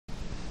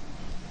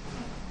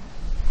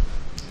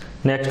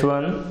Next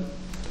one,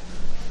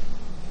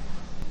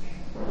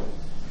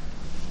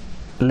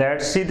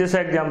 let's see this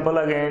example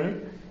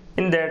again.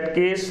 In that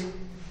case,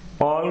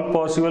 all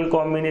possible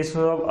combinations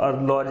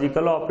of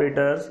logical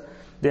operators,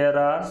 there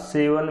are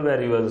 7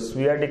 variables.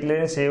 We are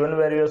declaring 7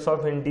 variables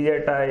of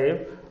integer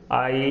type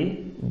I,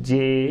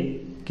 j,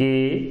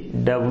 k,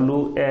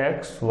 w,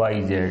 x,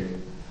 y, z.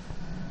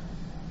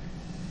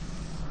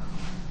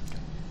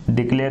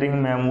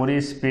 Declaring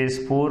memory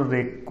space for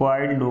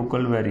required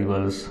local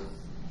variables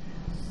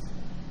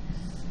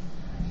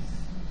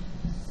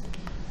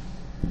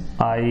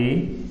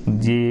I,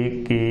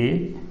 j,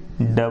 k,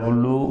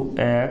 w,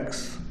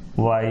 x,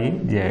 y,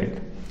 z.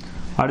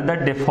 Or the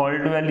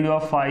default value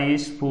of I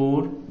is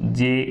 4,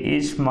 j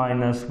is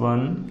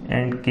 -1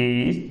 and k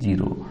is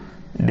 0.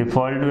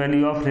 Default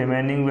value of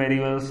remaining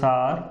variables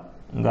are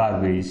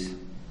garbage.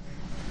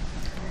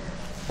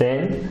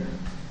 Then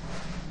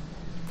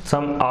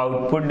some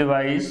output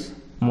device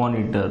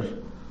monitor.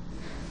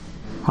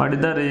 What is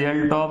the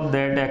result of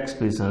that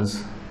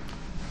expressions?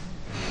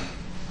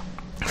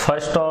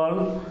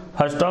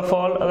 First of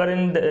all अगर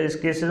इस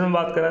cases में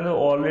बात करें तो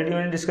already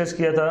मैंने discuss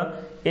किया था,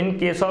 in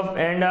case of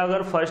and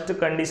अगर फर्स्ट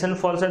कंडीशन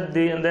फॉल्स है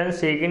देन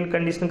सेकंड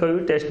कंडीशन कभी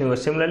भी टेस्ट नहीं होगा.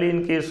 सिमिलरली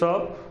इन केस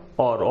ऑफ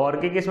और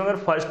के केस में अगर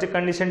फर्स्ट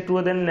कंडीशन ट्रू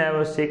है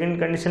then second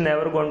condition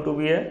never going to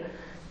be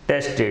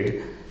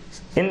tested.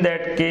 In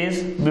that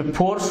case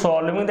before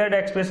solving that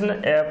expression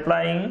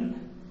applying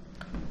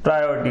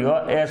priority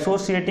और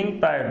एसोसिएटिंग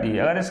प्रायोरिटी.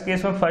 अगर इस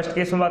केस में फर्स्ट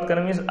केस में बात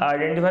करें means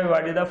identify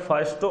what is the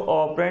first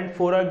operand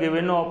for a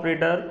given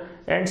operator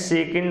and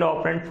second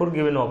operand for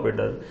given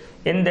operator.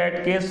 In that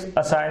case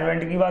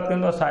assignment की बात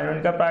करें तो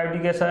असाइनमेंट का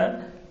प्रायोरिटी कैसा है?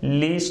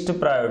 Least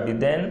priority.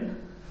 Then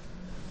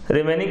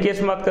remaining case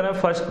में बात करें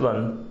फर्स्ट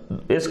वन,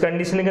 इस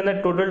कंडीशन के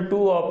अंदर टोटल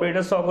 2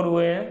 ऑपरेटर्स ऑकर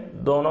हुए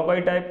हैं, दोनों का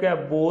ही टाइप क्या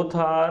है? Both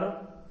are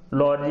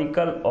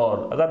logical.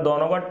 और अगर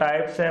दोनों का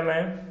टाइप सेम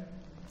है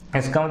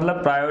इसका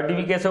मतलब प्रायोरिटी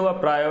भी कैसे होगा?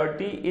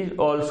 Priority is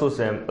also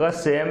same. अगर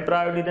सेम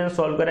प्रायोरिटी देन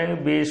सॉल्व करेंगे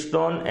based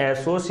on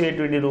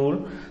associativity rule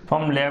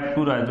from left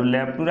to right. तो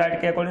लेफ्ट टू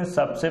राइट के अकॉर्डिंग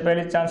सबसे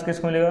पहले चांस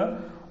किसको मिलेगा?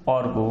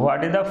 और को.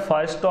 What is the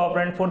first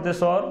operand for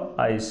this और?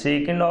 आई.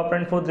 सेकंड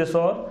ऑपरेंड फॉर दिस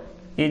और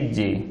is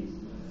J.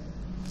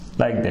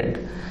 Like that.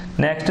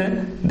 Next,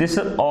 this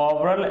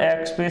overall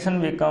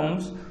expression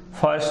becomes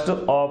first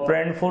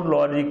operand for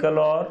logical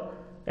और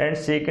and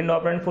second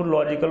operand for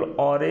logical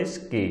or is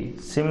k.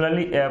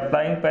 Similarly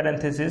applying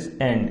parenthesis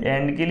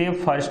and के लिए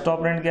first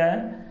operand क्या है?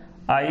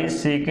 I,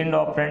 second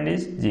operand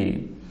is j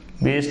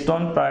based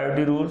on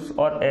priority rules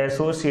और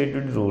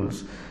associated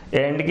rules.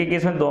 And के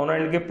case में दोनों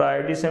and के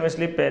प्रायोरिटी सेम,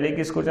 इसलिए पहले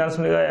किसको चांस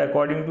मिलेगा?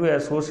 According to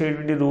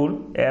associativity rule.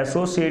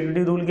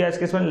 Associativity rule क्या है इस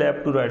केस में?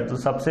 Left to right. तो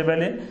सबसे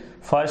पहले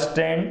first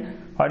and,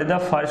 what is the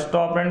first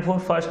operand for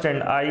first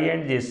and? I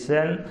and J.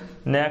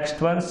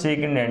 Next one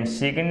second and.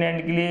 Second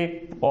and के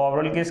लिए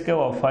ओवरऑल केस क्या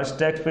हुआ?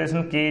 फर्स्ट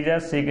एक्सप्रेशन के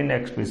is second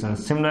expression.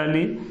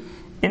 Similarly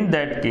in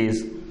that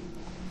case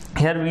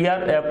here we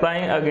are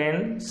applying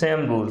again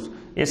same rules.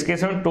 इस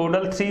case में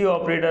total 3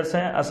 operators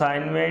हैं,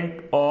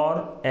 assignment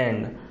और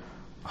and.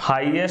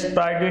 Highest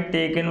priority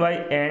taken by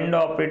and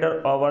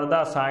operator over the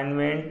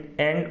assignment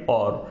and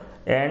और.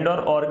 And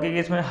और के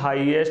case में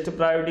highest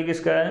priority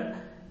किसका है?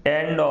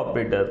 And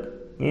operator.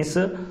 मींस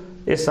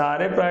ये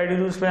सारे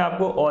प्रायोरिटी रूल्स में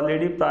आपको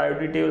ऑलरेडी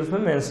प्रायोरिटी टेबल्स में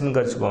मेंशन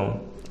कर चुका हूँ.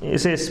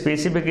 इसे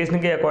स्पेसिफिकेशन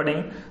के अकॉर्डिंग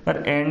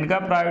अगर एंड का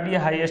प्रायोरिटी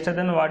हाईएस्ट है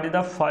then what is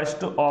the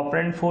first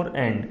operand for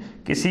and.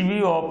 किसी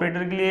भी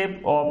ऑपरेटर के लिए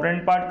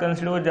ऑपरेंड पार्ट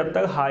कंसीडर हो जब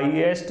तक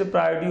हाईएस्ट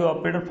प्रायोरिटी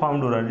ऑपरेटर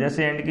फाउंड हो रहा है.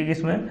 जैसे एंड के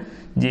केस में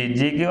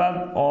जे के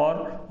बाद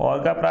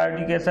और का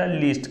प्रायोरिटी कैसा है?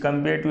 Least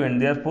compare to and.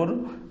 Therefore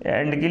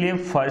and के लिए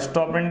फर्स्ट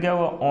ऑपरेंड क्या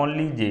होगा?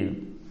 Only J.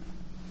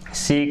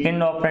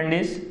 Second operand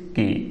is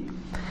के.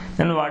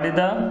 Then what is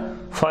the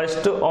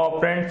first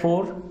operand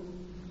for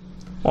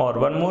और.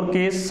 वन मोर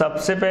केस,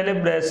 सबसे पहले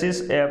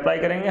ब्रेसेस अप्लाई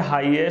करेंगे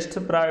हाईएस्ट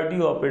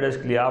प्रायोरिटी ऑपरेटर्स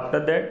के लिए, आफ्टर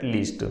दैट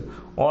लिस्ट.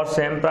 और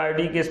सेम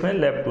प्रायोरिटी केस में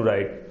left to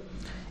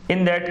right.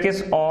 In that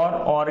case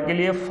और के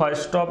लिए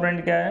फर्स्ट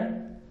ऑपरेंड क्या है?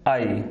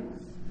 आई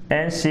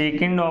and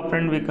second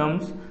operand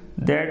becomes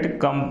that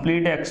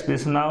complete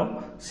expression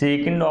of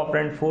second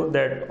operand for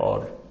that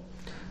और.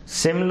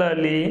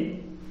 Similarly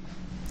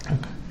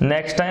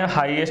next time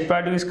highest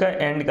priority इसका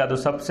and का, तो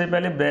सबसे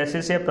पहले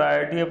ब्रेसेस या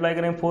प्रायोरिटी अप्लाई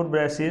करें फॉर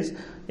ब्रेसेस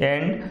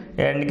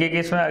एंड के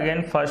केस में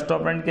अगेन फर्स्ट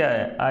ऑपरेंड क्या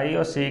है? आई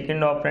और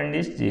second operand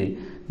is J.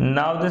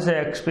 Now this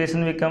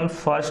expression becomes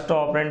first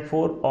operand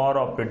for और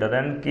ऑपरेटर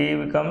एंड के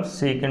becomes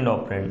second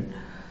operand.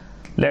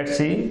 Let's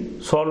see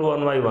solve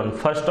one by one.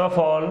 First of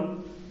all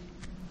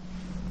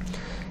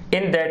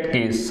in that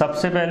case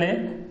सबसे पहले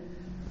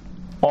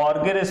और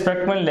के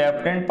respect में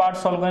लेफ्ट हैंड पार्ट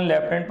सॉल्व करें.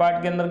 Left hand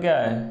part के अंदर क्या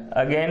है?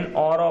 अगेन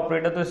और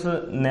ऑपरेटर. तो इस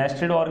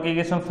नेस्टेड और के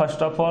केस में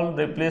first of all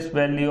replace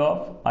value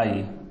of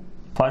I.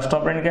 First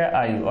operand क्या है?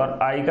 आई. और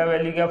आई का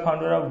वैल्यू क्या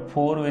फाउंड हो रहा है?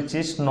 4 which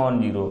is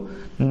non zero.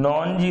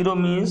 Non zero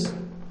means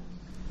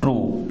true.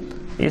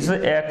 इस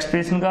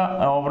एक्सप्रेशन का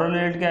ओवरऑल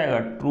रिजल्ट क्या आएगा?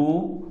 ट्रू.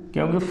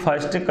 क्योंकि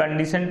फर्स्ट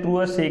कंडीशन ट्रू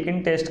है,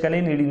 सेकंड टेस्ट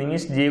करने नीड नहीं.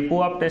 मीन्स जे को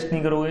आप टेस्ट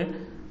नहीं करोगे,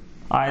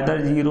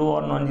 आइदर जीरो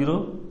और non zero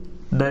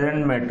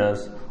doesn't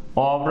matters.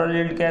 Overall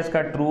result क्या है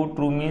इसका, true,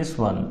 true means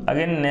 1।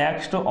 Again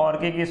next और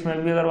के केस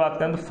में भी अगर बात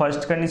करें तो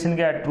फर्स्ट कंडीशन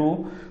क्या है, true,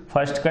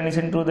 first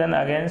condition true, then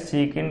again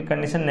second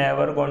condition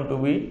never going to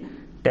be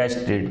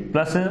tested,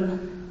 plus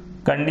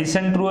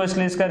condition true है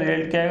इसलिए इसका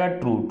रिजल्ट क्या आएगा,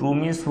 true, true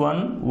means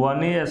 1,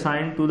 1 is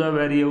assigned to the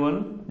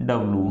variable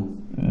w,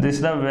 this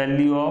is the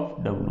value of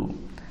w।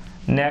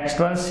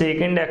 Next one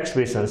second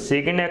expression,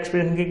 second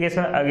expression के case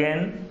में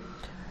again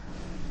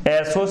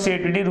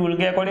associativity rule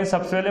के according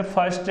सबसे पहले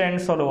फर्स्ट एंड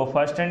सॉल्व होगा,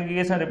 फर्स्ट एंड के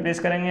case में replace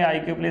करेंगे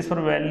i के प्लेस पर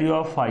वैल्यू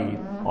ऑफ i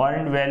और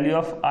and value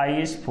of i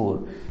is 4।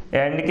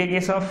 And के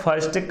केस में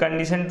फर्स्ट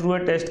कंडीशन ट्रू है,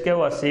 टेस्ट क्या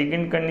हुआ,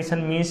 second condition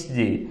means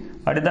j,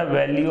 what is the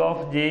value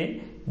of j,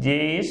 j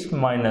is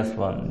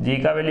 -1,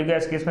 j का वैल्यू क्या है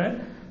इस केस में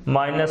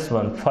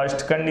 -1।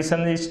 First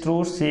condition is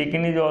true,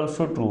 second is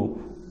also true,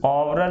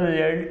 overall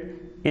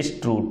result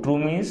is true, true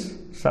means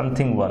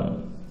something 1।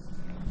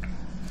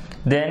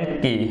 then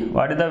k,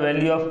 what is the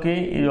value of k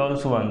is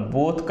also 1,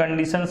 both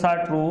conditions are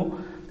true,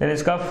 then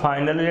इसका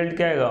final result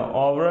क्या आएगा,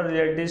 overall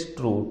result is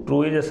true,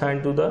 true is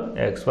assigned to the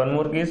x। One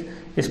more case,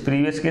 इस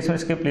previous case में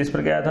इसके place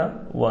पर क्या आया था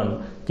 1,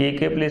 k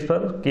के प्लेस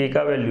पर k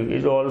का वैल्यू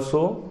इज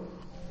ऑल्सो,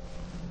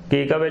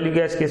 k का वैल्यू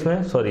क्या है इस केस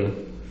में, sorry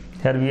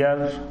here we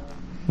are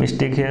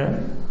mistake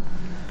here,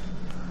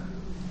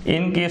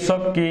 in case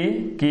of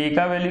k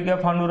का वैल्यू क्या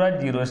फाउंड हो रहा है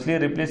 0, इसलिए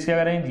रिप्लेस क्या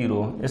करेंगे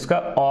 0। इसका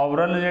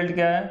ओवरऑल रिजल्ट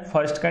क्या है,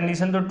 फर्स्ट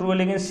कंडीशन तो ट्रू है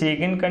लेकिन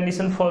सेकंड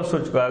कंडीशन फॉल्स हो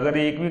चुका है, अगर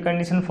एक भी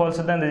कंडीशन फॉल्स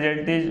है then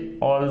result is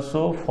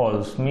also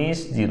false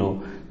means 0,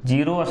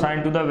 0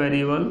 assigned to the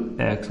variable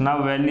x,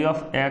 now value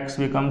of x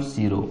becomes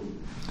 0।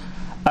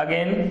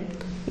 Again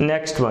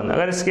next one,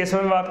 अगर इस केस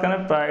में बात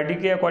करें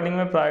प्रायोरिटी के अकॉर्डिंग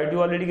में, प्रायोरिटी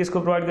ऑलरेडी किसको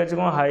प्रोवाइड कर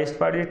चुका हूँ, highest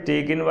priority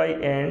taken by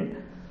and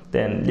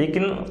then,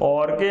 लेकिन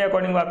और के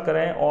अकॉर्डिंग बात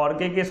करें, और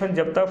के केस में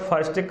जब तक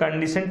फर्स्ट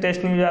कंडीशन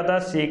टेस्ट नहीं हो जाता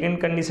सेकंड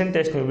कंडीशन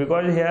टेस्ट नहीं,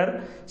 because here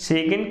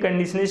second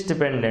condition is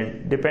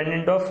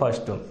dependent of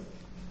first.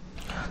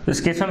 तो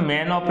इस केस में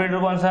मेन ऑपरेटर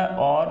कौन सा है,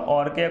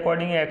 और के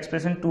अकॉर्डिंग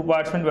एक्सप्रेशन टू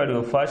पार्ट्स में डिवाइड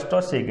होगा, फर्स्ट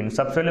और सेकंड।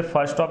 सबसे पहले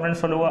फर्स्ट ऑपरेंड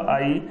सॉल्व होगा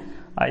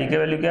i के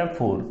वैल्यू क्या है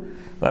 4,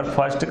 अगर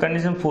first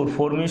condition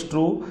 4 means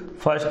true,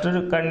 first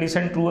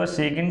condition true है,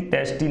 सेकंड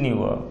टेस्ट ही नहीं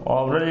हुआ,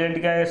 ओवरऑल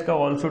रिजल्ट क्या है इसका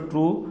also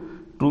true,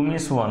 true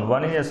means 1,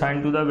 1 is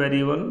assigned to the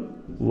variable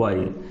y।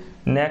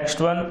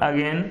 Next one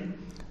again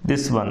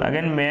this one,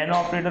 again main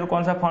operator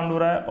कौन सा फाउंड हो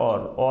रहा है,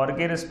 और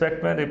के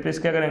रिस्पेक्ट में रिप्लेस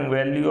क्या करेंगे,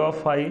 वैल्यू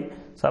ऑफ i,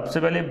 सबसे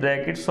पहले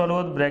ब्रैकेट सॉल्व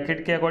हो,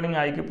 ब्रैकेट के अकॉर्डिंग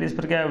i के प्लेस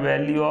पर क्या है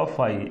value of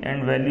i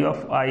and value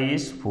of i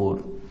is 4।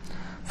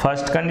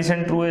 First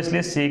condition true है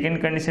इसलिए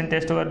सेकंड कंडीशन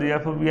टेस्ट होगा,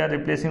 therefore we are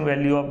replacing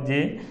value of j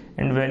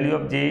and value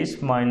of j is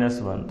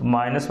 -1। तो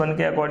 -1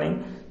 के अकॉर्डिंग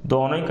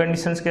दोनों ही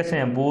कंडीशंस कैसे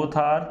हैं, both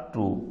are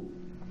true,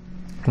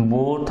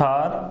 both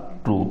are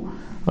true,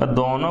 और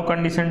दोनों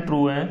कंडीशन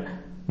ट्रू है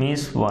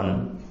means 1,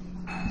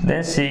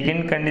 then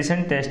second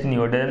condition test नहीं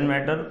हो, डजंट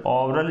मैटर,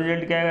 ओवरऑल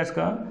रिजल्ट क्या है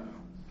इसका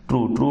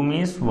true, true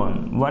means 1,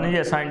 1 is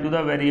assigned to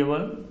the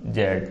variable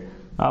z।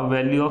 अब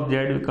value of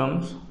z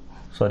becomes,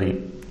 sorry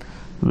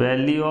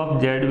value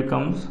of z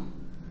becomes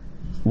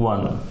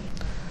 1।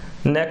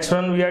 Next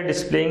one we are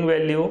displaying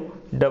value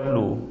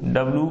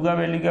w का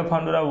value क्या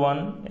found हो रहा है 1,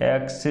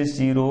 x is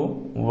 0,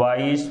 y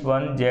is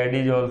 1, z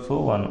is also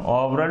 1,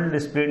 overall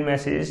displayed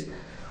message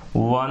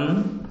 1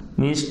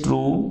 means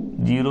true,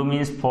 0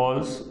 means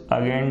false,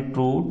 again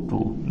true, true,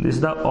 this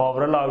is the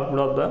overall output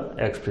of the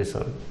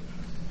expression.